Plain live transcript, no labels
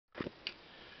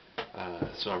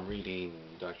So I'm reading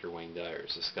Dr. Wayne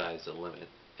Dyer's The Sky's the Limit,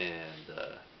 and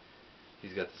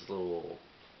he's got this little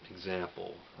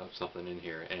example of something in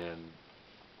here, and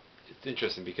it's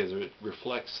interesting because it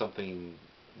reflects something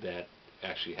that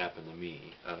actually happened to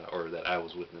me, or that I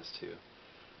was witness to.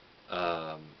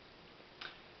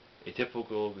 A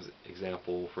typical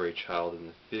example for a child in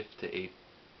the 5th to 8th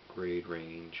grade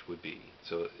range would be,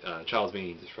 so a child's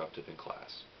being disruptive in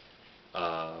class.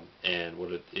 And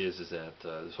what it is that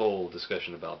this whole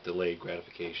discussion about delayed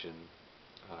gratification,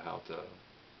 how to,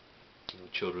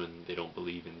 children, they don't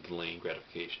believe in delaying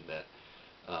gratification. That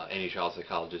any child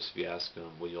psychologist, if you ask them,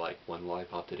 would you like one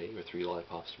lollipop today or 3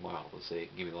 lollipops tomorrow, they'll say,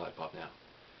 give me the lollipop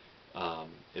now.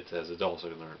 It's as adults are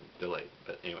learn delayed.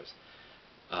 But anyways,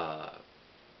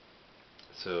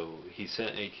 so he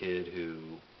sent a kid who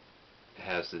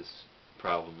has this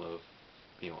problem of,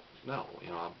 no,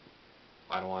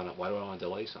 I don't want to. Why do I want to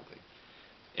delay something?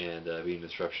 And being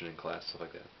disruption in class, stuff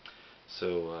like that.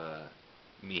 So,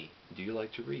 me, do you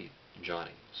like to read?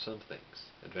 Johnny, some things.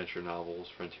 Adventure novels,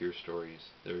 frontier stories.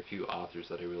 There are a few authors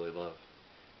that I really love.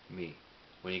 Me,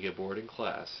 when you get bored in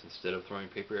class, instead of throwing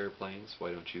paper airplanes,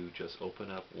 why don't you just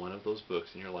open up one of those books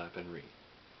in your lap and read?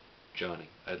 Johnny,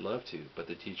 I'd love to, but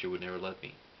the teacher would never let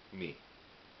me. Me,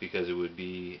 because it would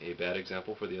be a bad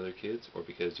example for the other kids, or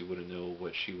because you wouldn't know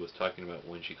what she was talking about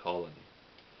when she called on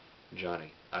you?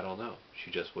 Johnny, I don't know.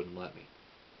 She just wouldn't let me.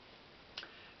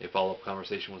 A follow-up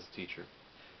conversation with the teacher.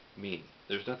 Me,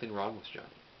 there's nothing wrong with Johnny.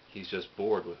 He's just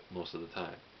bored with most of the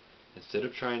time. Instead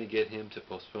of trying to get him to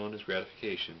postpone his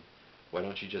gratification, why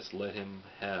don't you just let him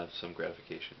have some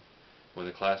gratification? When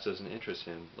the class doesn't interest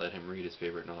him, let him read his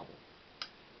favorite novel.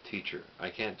 Teacher, I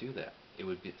can't do that. It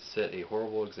would set a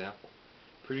horrible example.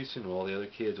 Pretty soon all the other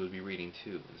kids would be reading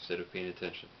too, instead of paying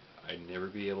attention. I'd never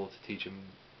be able to teach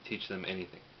them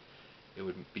anything. It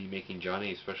would be making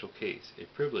Johnny a special case, a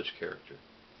privileged character.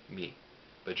 Me.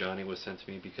 But Johnny was sent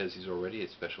to me because he's already a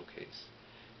special case.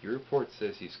 Your report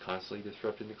says he's constantly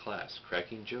disrupting the class,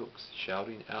 cracking jokes,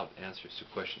 shouting out answers to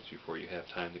questions before you have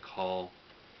time to call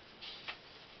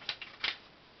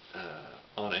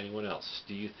on anyone else.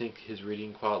 Do you think his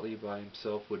reading quietly by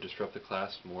himself would disrupt the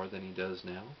class more than he does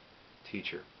now?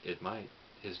 Teacher, it might.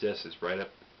 His desk is right up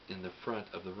in the front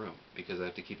of the room because I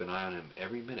have to keep an eye on him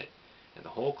every minute, and the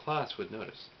whole class would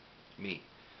notice. Me.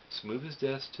 So move his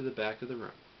desk to the back of the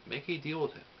room. Make a deal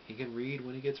with him. He can read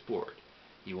when he gets bored.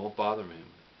 You won't bother him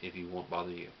if he won't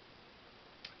bother you.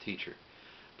 Teacher.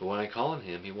 But when I call on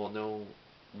him, he won't know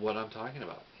what I'm talking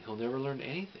about. He'll never learn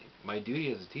anything. My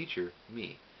duty as a teacher,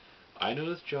 me. I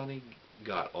noticed Johnny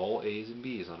got all A's and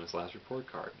B's on his last report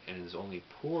card, and his only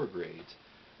poor grades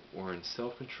were in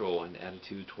self-control and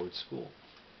attitude towards school.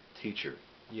 Teacher.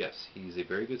 Yes, he's a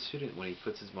very good student when he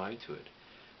puts his mind to it,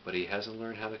 but he hasn't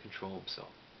learned how to control himself.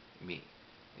 Me.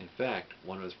 In fact,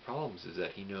 one of his problems is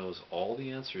that he knows all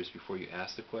the answers before you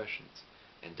ask the questions,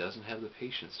 and doesn't have the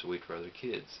patience to wait for other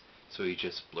kids, so he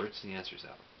just blurts the answers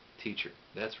out. Teacher.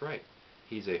 That's right.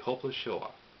 He's a hopeless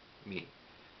show-off. Me.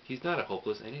 He's not a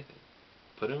hopeless anything.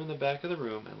 Put him in the back of the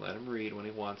room and let him read when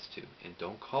he wants to, and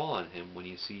don't call on him when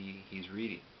you see he's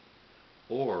reading.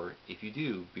 Or, if you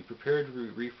do, be prepared to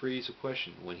rephrase a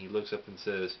question when he looks up and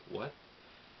says, "What?"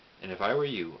 And if I were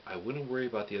you, I wouldn't worry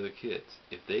about the other kids.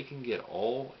 If they can get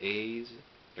all A's,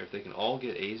 or if they can all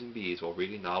get A's and B's while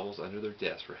reading novels under their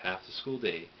desk for half the school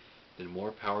day, then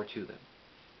more power to them.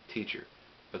 Teacher,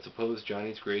 but suppose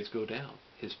Johnny's grades go down.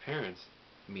 His parents,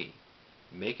 me.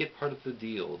 Make it part of the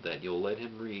deal that you'll let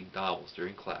him read novels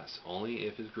during class only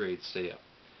if his grades stay up.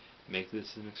 Make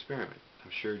this an experiment. I'm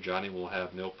sure Johnny will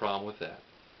have no problem with that.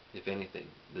 If anything,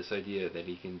 this idea that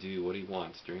he can do what he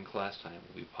wants during class time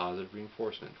will be positive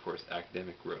reinforcement for his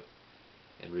academic growth.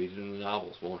 And reading the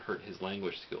novels won't hurt his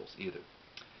language skills either.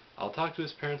 I'll talk to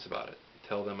his parents about it.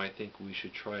 Tell them I think we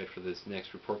should try it for this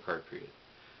next report card period.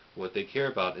 What they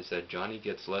care about is that Johnny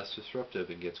gets less disruptive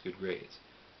and gets good grades.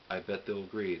 I bet they'll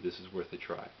agree this is worth a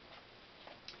try.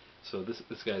 So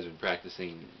this guy's been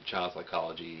practicing child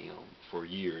psychology, for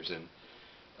years, and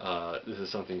this is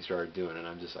something he started doing, and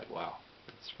I'm just like, wow,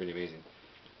 it's pretty amazing.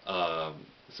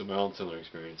 So my own similar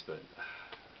experience, but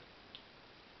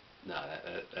no,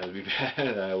 that would be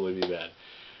bad. That would be bad.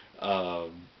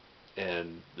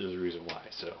 And there's a reason why.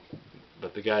 So,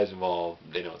 but the guys involved,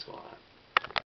 they know what's going on.